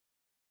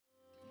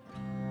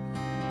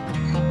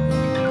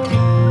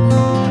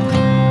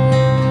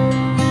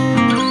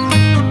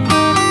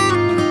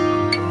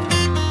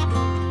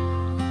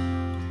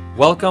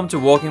Welcome to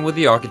Walking with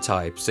the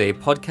Archetypes, a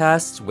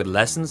podcast with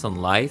lessons on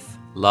life,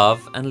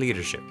 love, and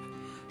leadership.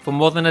 For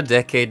more than a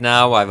decade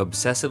now, I've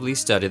obsessively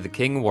studied the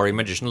King, Warrior,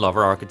 Magician,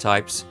 Lover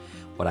archetypes,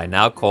 what I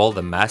now call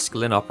the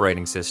masculine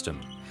operating system.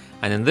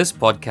 And in this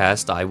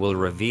podcast, I will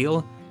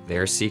reveal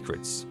their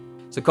secrets.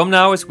 So come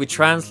now as we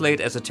translate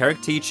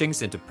esoteric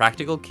teachings into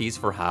practical keys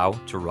for how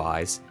to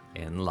rise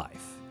in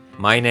life.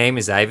 My name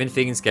is Eivind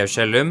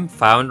Figenschou-Schellum,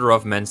 founder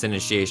of Men's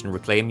Initiation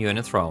Reclaim You in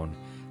a Throne,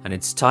 and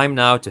it's time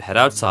now to head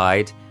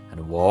outside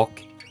and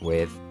walk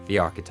with the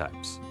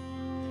archetypes.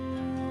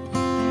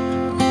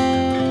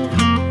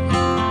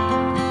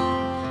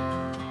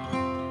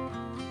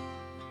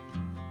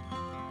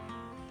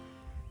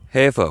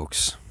 Hey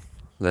folks,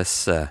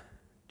 let's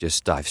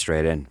just dive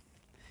straight in.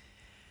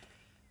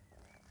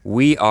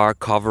 We are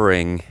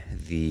covering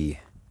the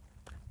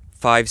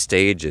 5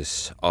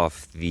 stages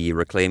of the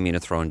Reclaim You in a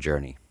Throne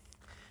journey,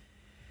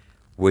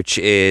 which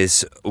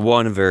is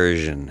one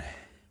version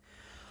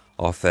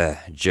of a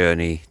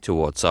journey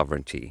towards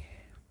sovereignty.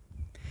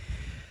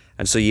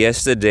 And so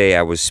yesterday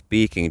I was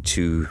speaking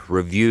to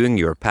reviewing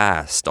your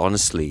past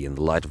honestly in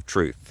the light of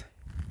truth.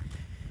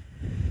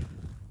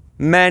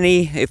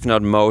 Many, if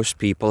not most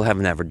people, have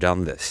never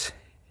done this.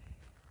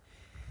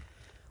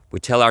 We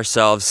tell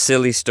ourselves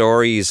silly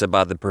stories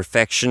about the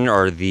perfection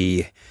or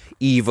the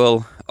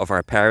evil of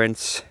our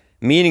parents,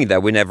 meaning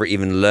that we never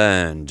even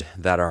learned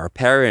that our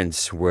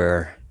parents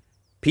were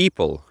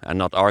people and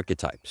not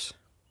archetypes.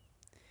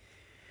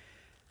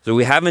 So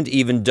we haven't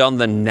even done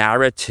the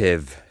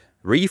narrative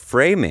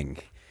reframing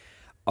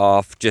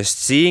of just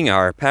seeing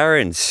our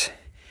parents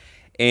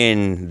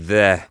in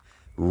the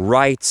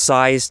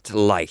right-sized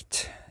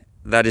light.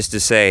 That is to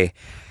say,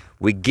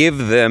 we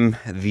give them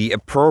the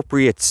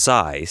appropriate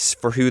size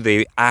for who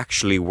they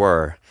actually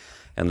were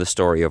in the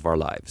story of our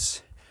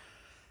lives.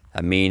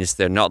 That means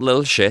they're not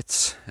little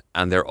shits,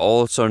 and they're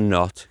also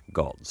not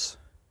gods.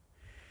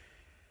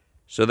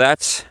 So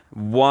that's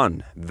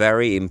one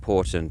very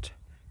important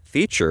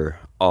feature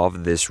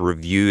of this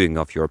reviewing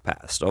of your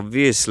past.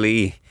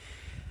 Obviously,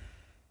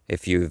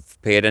 if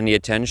you've paid any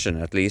attention,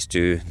 at least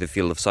to the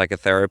field of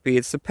psychotherapy,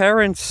 it's the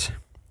parents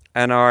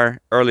and our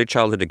early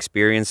childhood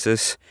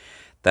experiences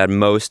that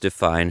most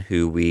define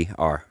who we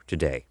are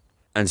today.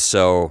 And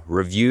so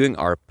reviewing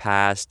our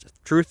past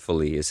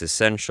truthfully is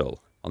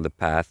essential on the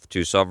path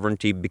to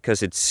sovereignty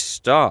because it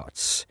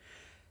starts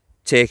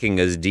taking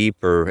us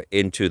deeper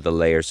into the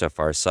layers of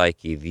our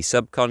psyche, the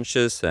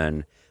subconscious,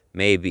 and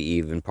maybe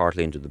even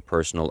partly into the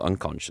personal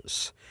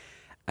unconscious.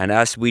 And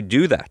as we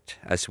do that,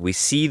 as we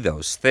see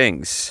those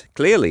things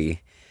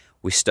clearly,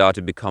 we start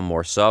to become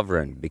more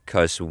sovereign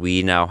because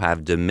we now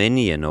have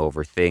dominion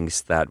over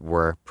things that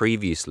were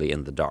previously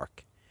in the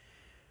dark.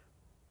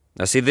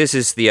 Now see, this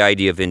is the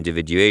idea of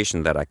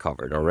individuation that I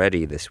covered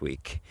already this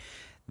week,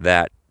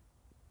 that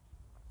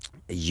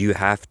you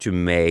have to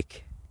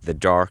make the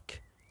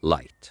dark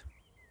light.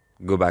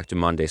 Go back to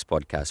Monday's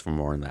podcast for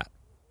more on that.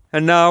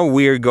 And now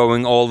we're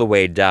going all the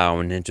way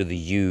down into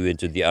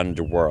the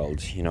underworld,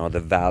 the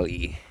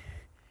valley,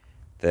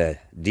 the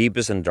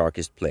deepest and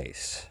darkest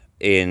place.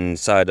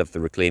 Inside of the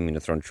Reclaim You in a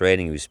Throne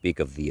training, we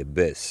speak of the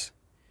abyss,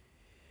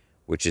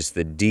 which is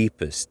the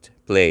deepest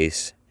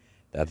place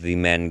that the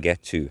men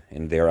get to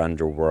in their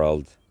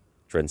underworld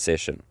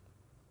transition.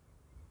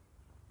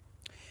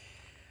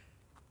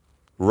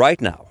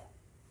 Right now,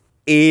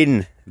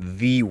 in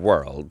the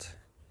world,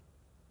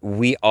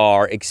 we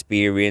are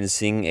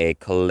experiencing a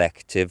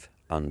collective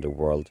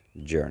underworld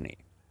journey.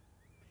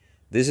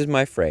 This is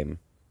my frame.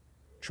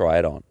 Try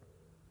it on.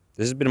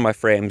 This has been my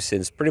frame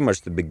since pretty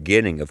much the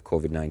beginning of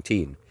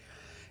COVID-19.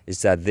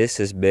 Is that this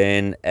has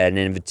been an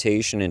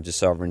invitation into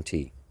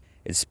sovereignty.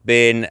 It's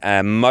been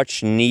a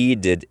much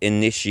needed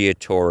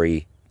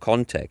initiatory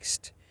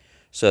context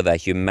so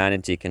that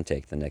humanity can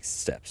take the next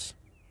steps.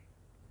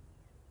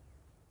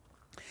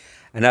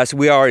 And as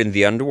we are in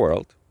the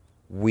underworld,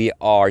 we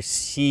are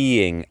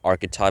seeing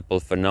archetypal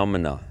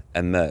phenomena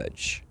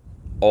emerge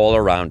all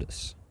around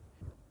us.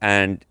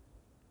 And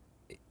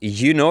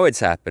it's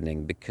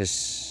happening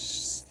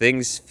because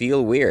things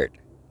feel weird.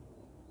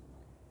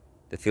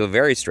 They feel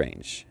very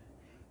strange.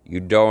 You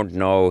don't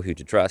know who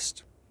to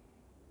trust.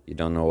 You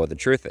don't know what the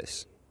truth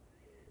is.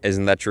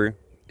 Isn't that true?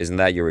 Isn't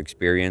that your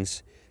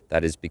experience?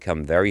 That it's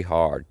become very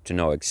hard to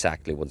know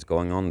exactly what's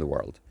going on in the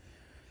world.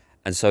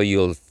 And so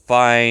you'll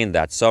find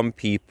that some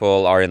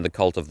people are in the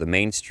cult of the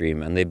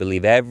mainstream and they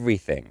believe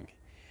everything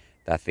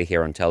that they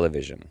hear on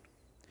television.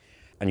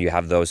 And you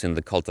have those in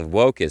the cult of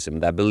wokeism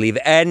that believe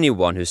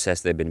anyone who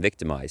says they've been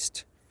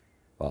victimized.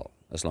 Well,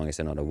 as long as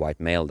they're not a white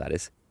male, that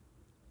is.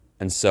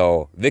 And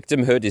so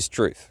victimhood is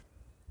truth.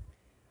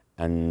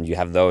 And you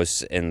have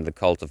those in the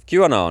cult of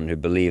QAnon who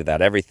believe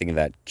that everything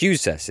that Q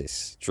says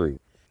is true.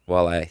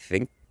 Well, I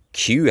think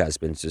Q has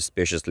been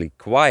suspiciously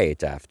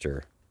quiet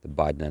after the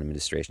Biden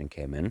administration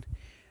came in.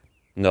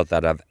 Not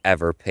that I've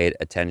ever paid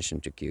attention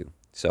to Q,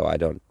 so I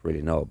don't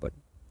really know, but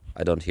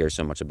I don't hear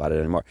so much about it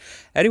anymore.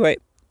 Anyway,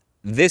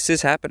 this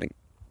is happening.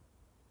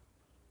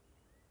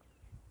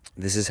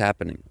 This is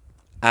happening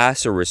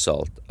as a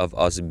result of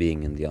us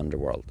being in the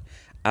underworld,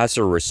 as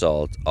a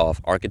result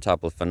of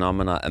archetypal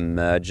phenomena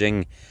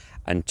emerging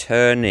and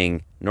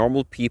turning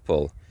normal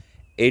people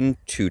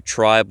into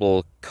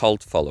tribal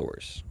cult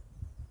followers.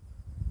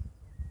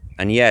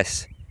 And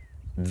yes,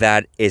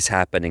 that is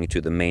happening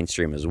to the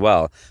mainstream as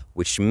well,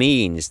 which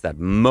means that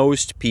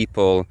most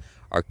people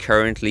are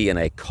currently in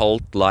a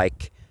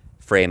cult-like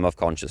frame of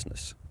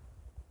consciousness.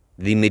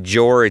 The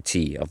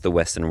majority of the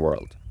Western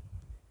world.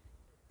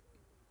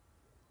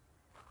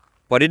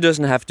 But it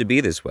doesn't have to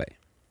be this way,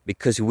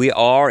 because we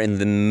are in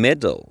the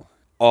middle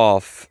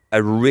of a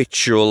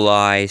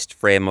ritualized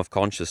frame of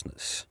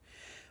consciousness,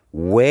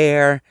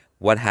 where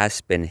what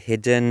has been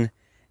hidden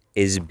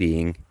is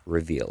being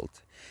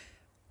revealed.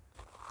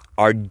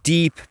 Our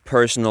deep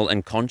personal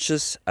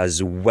unconscious,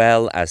 as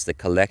well as the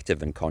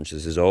collective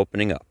unconscious, is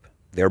opening up.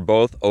 They're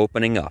both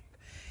opening up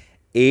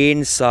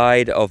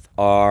inside of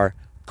our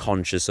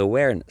conscious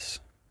awareness.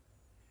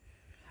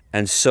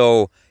 And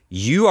so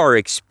you are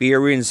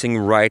experiencing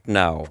right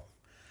now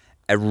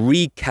a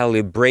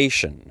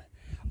recalibration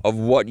of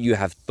what you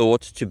have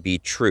thought to be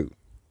true.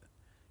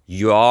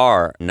 You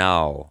are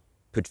now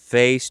put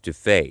face to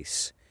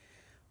face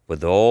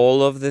with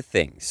all of the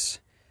things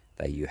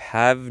that you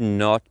have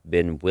not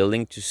been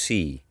willing to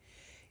see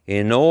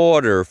in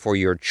order for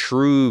your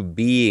true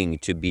being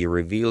to be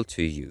revealed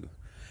to you,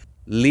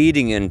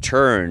 leading in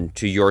turn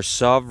to your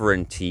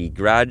sovereignty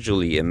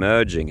gradually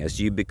emerging as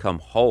you become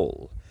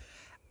whole.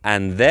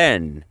 And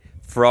then,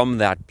 from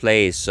that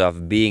place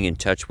of being in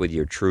touch with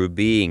your true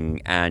being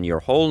and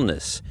your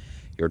wholeness,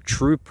 your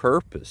true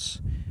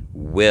purpose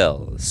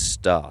will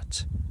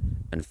start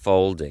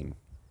unfolding,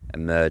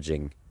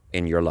 emerging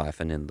in your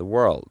life and in the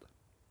world.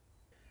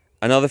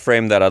 Another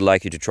frame that I'd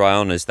like you to try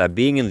on is that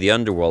being in the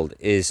underworld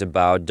is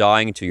about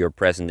dying to your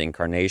present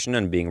incarnation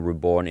and being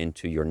reborn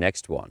into your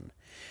next one.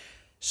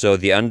 So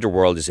the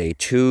underworld is a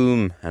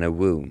tomb and a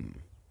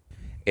womb.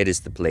 It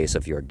is the place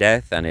of your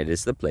death and it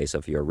is the place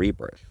of your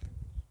rebirth.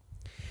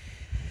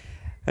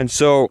 And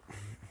so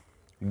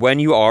when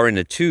you are in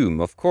a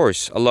tomb, of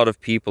course, a lot of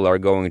people are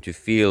going to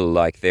feel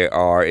like they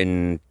are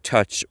in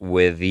touch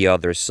with the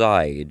other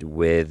side,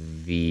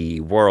 with the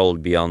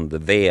world beyond the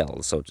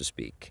veil, so to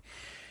speak.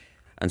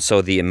 And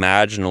so the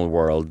imaginal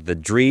world, the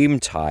dream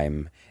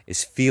time,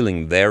 is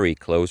feeling very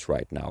close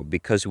right now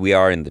because we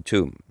are in the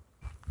tomb.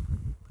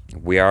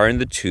 We are in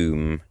the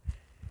tomb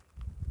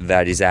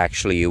that is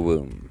actually a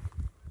womb.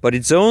 But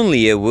it's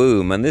only a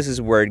womb, and this is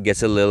where it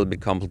gets a little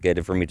bit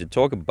complicated for me to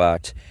talk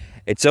about.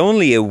 It's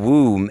only a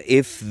womb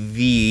if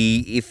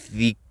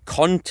the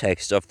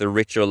context of the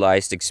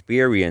ritualized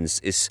experience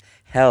is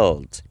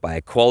held by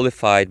a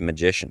qualified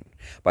magician,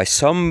 by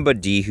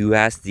somebody who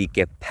has the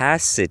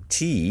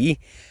capacity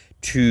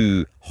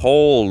to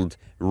hold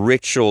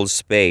ritual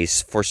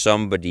space for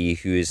somebody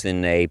who is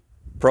in a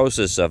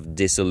process of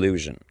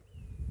disillusion.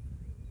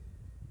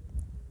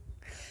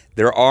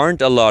 There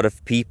aren't a lot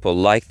of people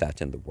like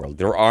that in the world.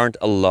 There aren't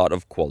a lot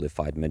of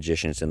qualified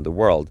magicians in the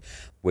world,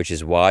 which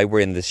is why we're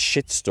in this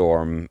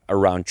shitstorm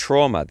around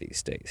trauma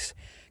these days.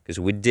 Because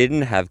we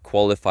didn't have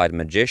qualified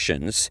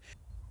magicians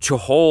to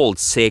hold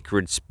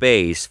sacred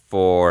space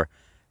for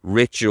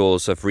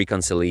rituals of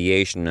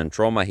reconciliation and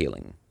trauma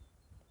healing.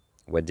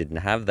 We didn't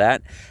have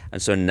that.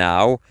 And so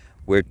now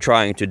we're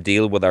trying to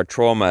deal with our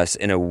traumas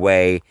in a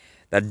way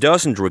that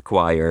doesn't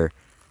require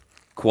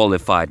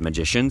qualified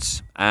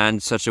magicians,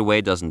 and such a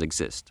way doesn't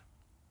exist.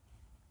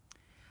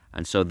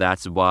 And so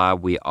that's why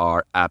we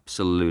are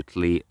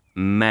absolutely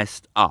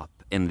messed up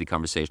in the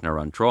conversation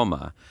around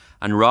trauma.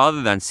 And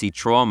rather than see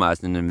trauma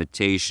as an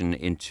invitation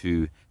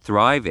into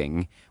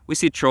thriving, we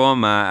see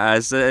trauma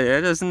as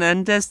an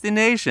end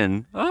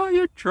destination. Oh,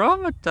 you're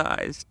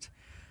traumatized.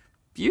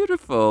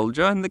 Beautiful.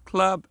 Join the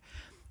club.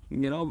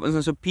 You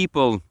know, so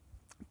people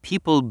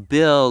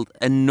build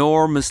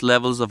enormous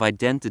levels of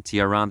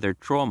identity around their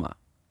trauma.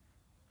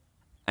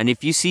 And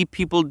if you see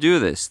people do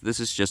this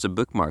is just a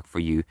bookmark for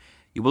you.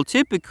 You will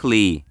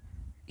typically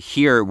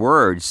hear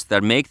words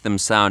that make them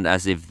sound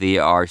as if they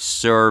are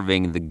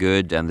serving the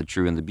good and the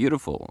true and the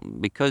beautiful.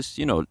 Because,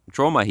 you know,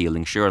 trauma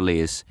healing surely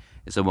is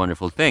a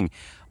wonderful thing.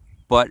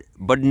 But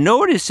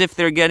notice if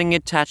they're getting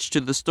attached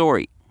to the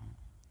story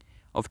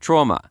of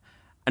trauma.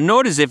 And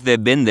notice if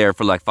they've been there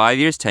for like 5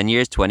 years, 10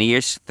 years, 20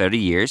 years, 30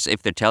 years.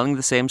 If they're telling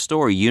the same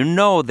story, you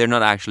know they're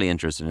not actually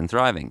interested in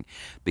thriving.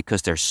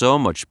 Because there's so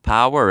much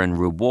power and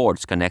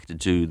rewards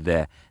connected to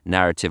the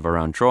narrative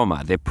around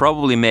trauma. They're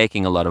probably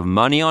making a lot of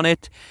money on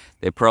it.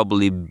 They're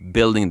probably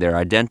building their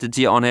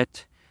identity on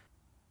it.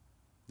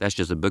 That's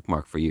just a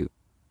bookmark for you.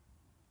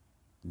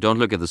 Don't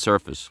look at the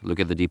surface.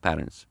 Look at the deep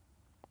patterns.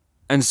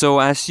 And so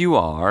as you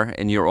are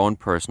in your own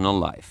personal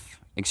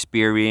life,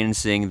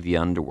 experiencing the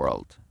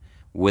underworld,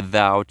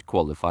 without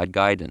qualified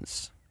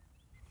guidance,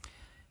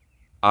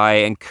 I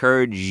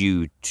encourage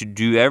you to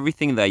do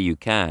everything that you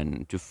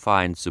can to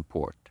find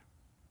support.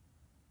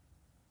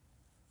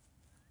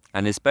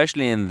 And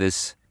especially in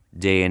this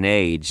day and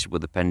age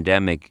with the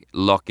pandemic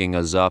locking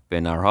us up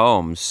in our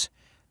homes,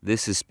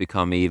 this has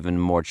become even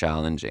more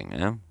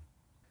challenging.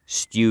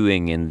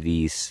 Stewing in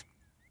these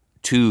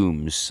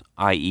tombs,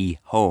 i.e.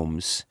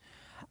 homes,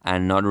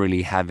 and not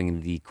really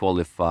having the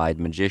qualified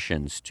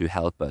magicians to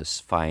help us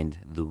find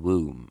the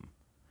womb.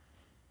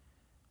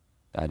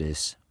 That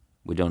is,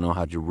 we don't know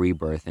how to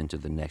rebirth into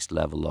the next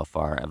level of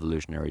our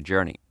evolutionary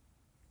journey.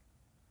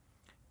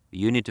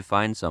 You need to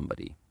find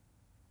somebody.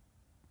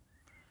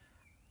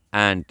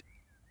 And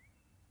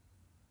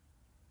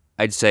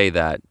I'd say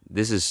that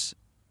this is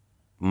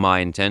my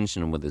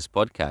intention with this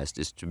podcast,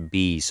 is to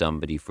be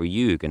somebody for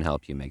you who can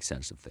help you make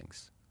sense of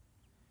things.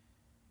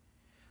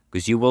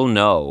 Because you will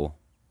know,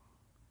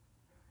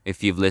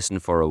 if you've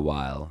listened for a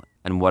while,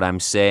 and what I'm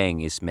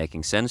saying is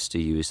making sense to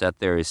you, is that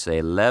there is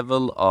a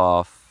level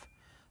of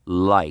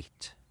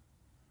light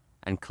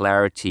and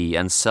clarity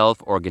and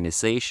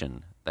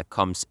self-organization that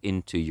comes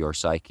into your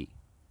psyche.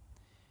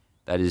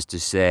 That is to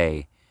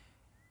say,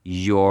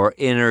 your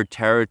inner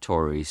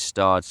territory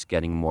starts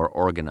getting more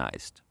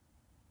organized.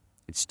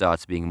 It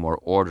starts being more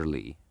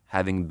orderly,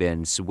 having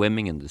been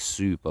swimming in the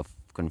soup of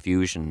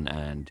confusion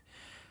and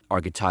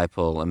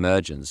archetypal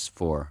emergence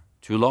for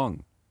too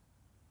long.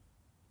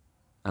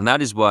 And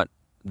that is what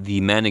the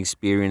men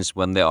experience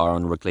when they are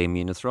on Reclaim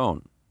Me in a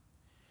Throne.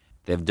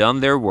 They've done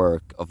their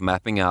work of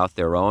mapping out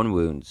their own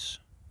wounds,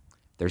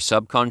 their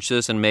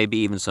subconscious, and maybe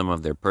even some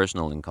of their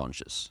personal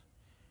unconscious.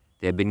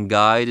 They've been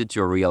guided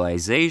to a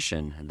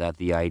realization that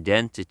the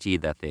identity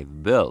that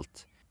they've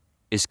built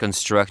is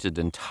constructed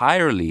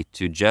entirely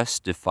to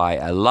justify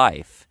a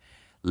life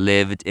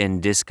lived in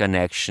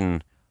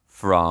disconnection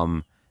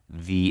from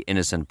the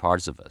innocent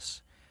parts of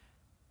us.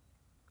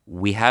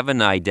 We have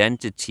an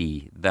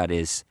identity that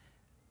is,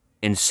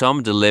 in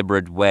some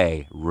deliberate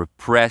way,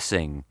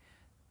 repressing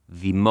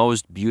the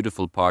most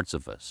beautiful parts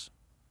of us.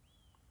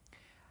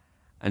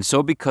 And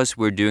so because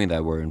we're doing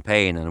that, we're in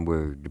pain and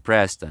we're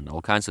depressed and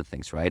all kinds of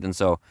things, right? And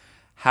so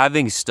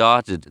having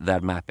started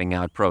that mapping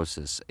out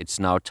process, it's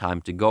now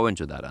time to go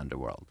into that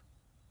underworld.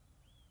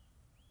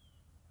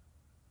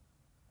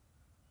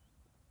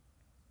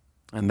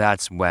 And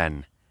that's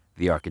when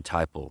the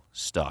archetypal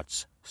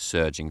starts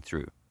surging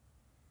through.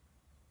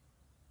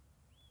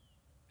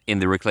 In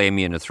the Reclaim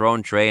Me in a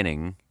Throne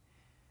training,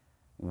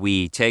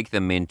 we take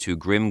them into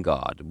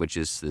Grimgod, which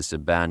is this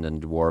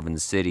abandoned dwarven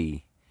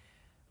city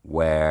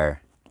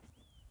where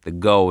the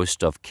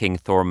ghost of King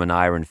Thormund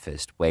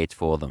Ironfist waits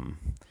for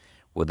them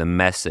with a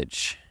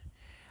message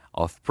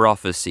of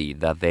prophecy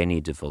that they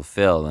need to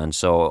fulfill. And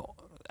so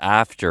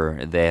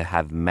after they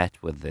have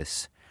met with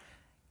this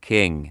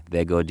king,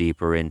 they go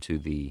deeper into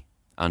the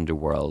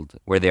underworld,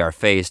 where they are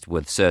faced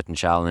with certain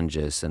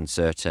challenges and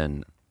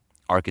certain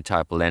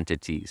archetypal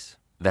entities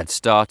that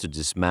start to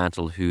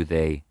dismantle who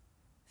they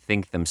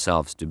think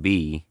themselves to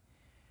be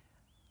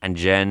and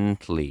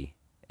gently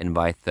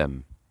invite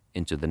them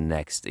into the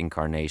next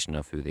incarnation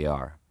of who they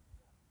are.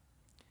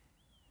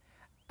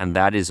 And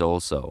that is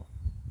also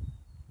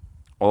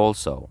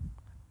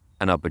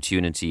an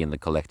opportunity in the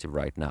collective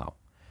right now.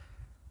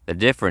 The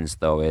difference,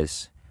 though,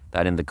 is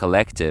that in the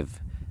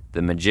collective,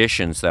 the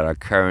magicians that are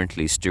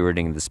currently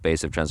stewarding the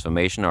space of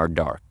transformation are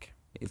dark.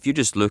 If you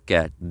just look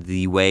at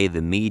the way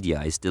the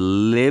media is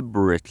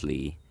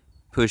deliberately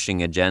pushing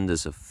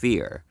agendas of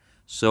fear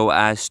so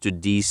as to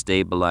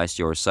destabilize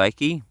your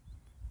psyche,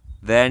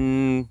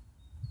 then,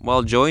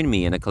 well, join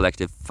me in a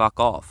collective fuck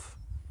off.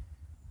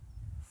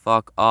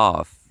 Fuck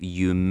off,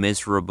 you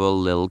miserable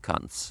little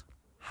cunts.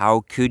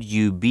 How could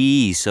you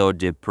be so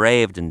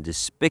depraved and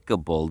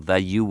despicable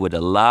that you would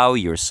allow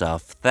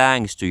yourself,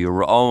 thanks to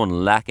your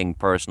own lacking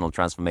personal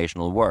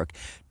transformational work,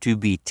 to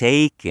be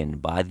taken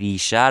by the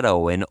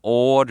shadow in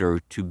order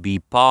to be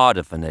part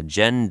of an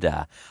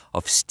agenda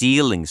of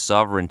stealing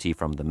sovereignty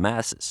from the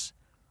masses?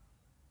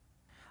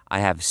 I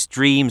have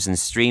streams and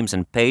streams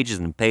and pages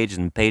and pages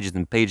and pages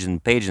and pages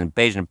and pages and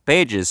pages and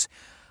pages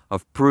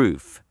of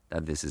proof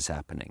that this is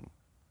happening.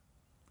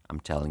 I'm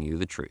telling you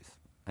the truth,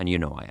 and you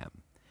know I am.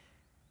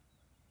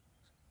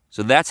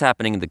 So that's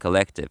happening in the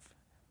collective.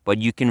 But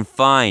you can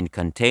find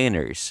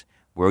containers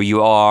where you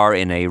are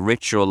in a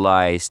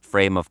ritualized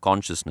frame of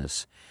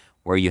consciousness,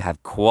 where you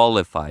have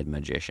qualified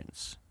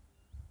magicians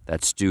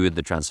that steward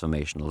the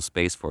transformational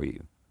space for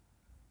you.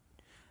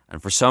 And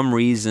for some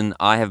reason,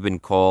 I have been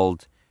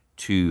called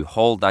to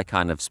hold that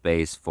kind of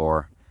space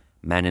for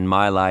men in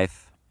my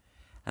life,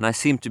 and I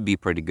seem to be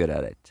pretty good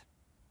at it.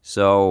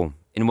 So,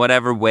 in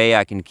whatever way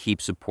I can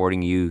keep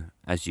supporting you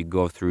as you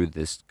go through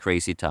this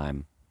crazy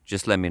time,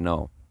 just let me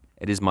know.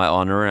 It is my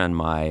honor and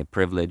my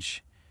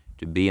privilege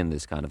to be in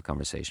this kind of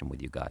conversation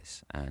with you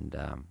guys. And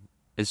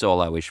it's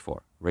all I wish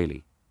for,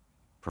 really,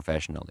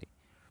 professionally.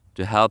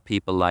 To help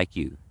people like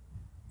you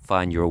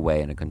find your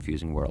way in a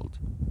confusing world.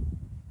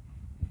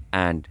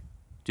 And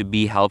to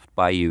be helped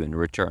by you in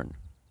return.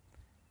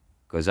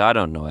 Because I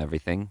don't know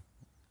everything.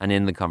 And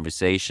in the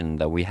conversation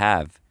that we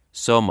have,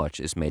 so much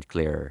is made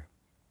clearer.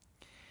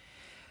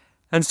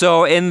 And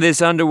so in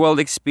this underworld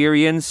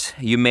experience,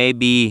 you may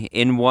be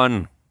in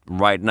one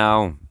right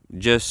now.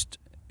 Just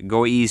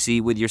go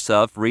easy with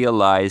yourself.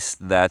 Realize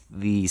that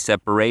the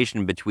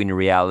separation between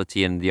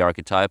reality and the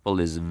archetypal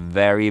is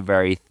very,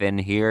 very thin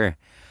here.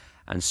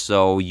 And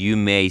so you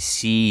may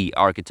see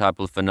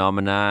archetypal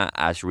phenomena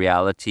as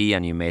reality,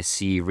 and you may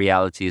see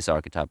reality as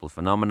archetypal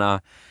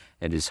phenomena.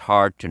 It is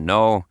hard to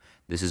know.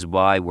 This is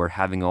why we're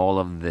having all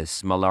of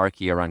this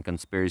malarkey around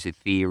conspiracy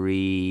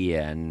theory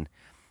and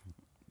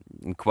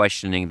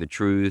questioning the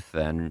truth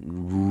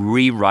and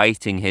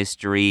rewriting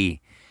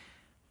history.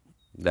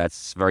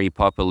 That's very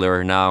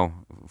popular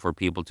now for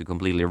people to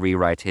completely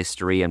rewrite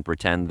history and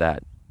pretend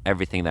that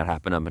everything that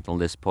happened up until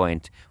this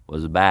point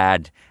was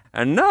bad.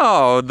 And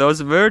now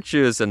those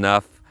virtues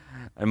enough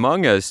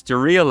among us to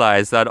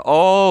realize that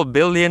all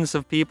billions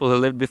of people who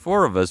lived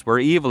before of us were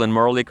evil and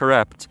morally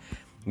corrupt.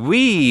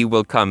 We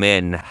will come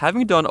in,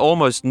 having done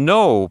almost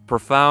no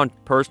profound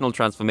personal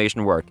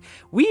transformation work.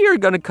 We are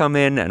going to come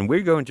in and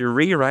we're going to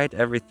rewrite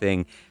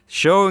everything,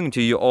 showing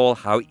to you all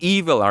how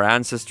evil our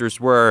ancestors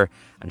were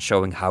and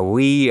showing how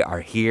we are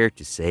here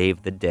to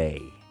save the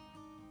day.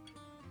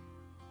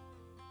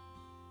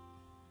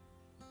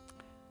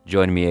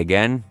 Join me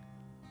again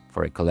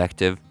for a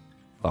collective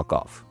fuck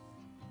off.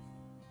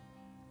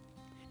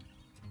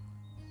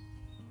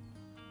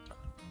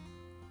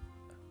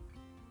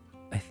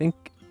 I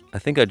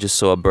think I just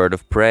saw a bird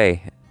of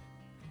prey.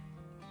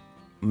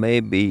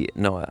 Maybe,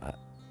 no,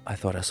 I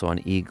thought I saw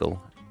an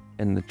eagle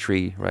in the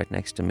tree right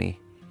next to me.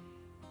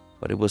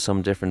 But it was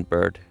some different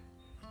bird.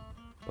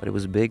 But it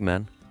was big,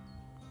 man.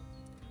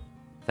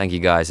 Thank you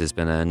guys, it's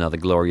been another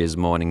glorious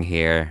morning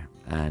here.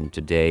 And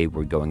today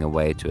we're going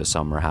away to a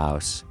summer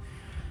house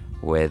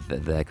with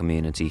the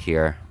community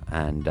here.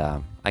 And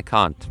I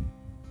can't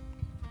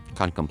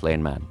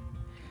complain, man.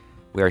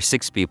 We are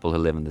 6 people who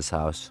live in this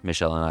house.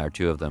 Michelle and I are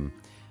 2 of them.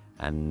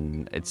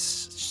 And it's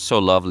so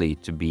lovely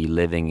to be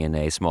living in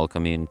a small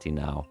community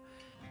now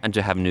and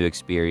to have new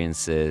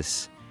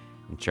experiences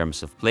in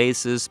terms of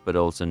places, but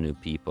also new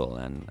people.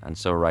 And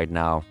so right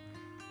now,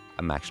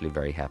 I'm actually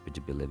very happy to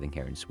be living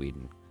here in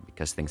Sweden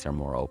because things are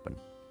more open.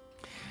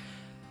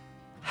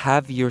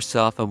 Have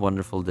yourself a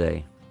wonderful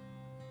day.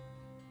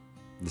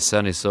 The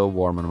sun is so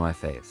warm on my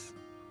face.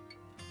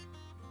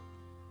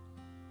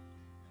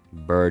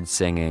 Birds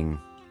singing.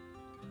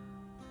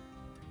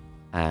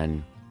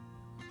 And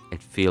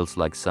it feels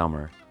like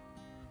summer.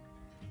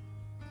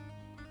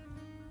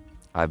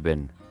 I've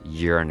been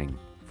yearning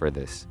for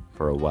this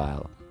for a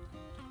while,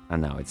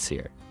 and now it's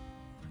here.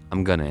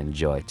 I'm gonna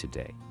enjoy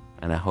today,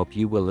 and I hope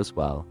you will as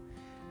well,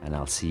 and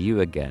I'll see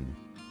you again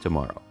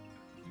tomorrow.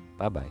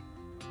 Bye-bye.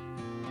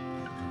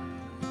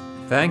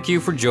 Thank you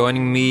for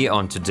joining me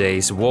on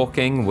today's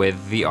Walking with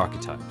the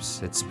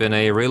Archetypes. It's been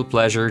a real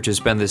pleasure to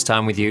spend this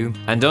time with you,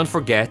 and don't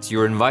forget,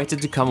 you're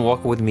invited to come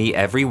walk with me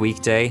every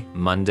weekday,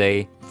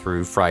 Monday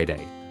through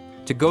Friday.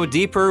 To go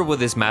deeper with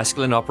this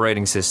masculine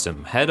operating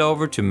system, head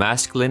over to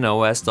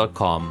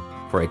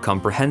masculineos.com for a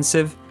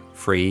comprehensive,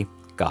 free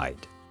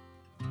guide.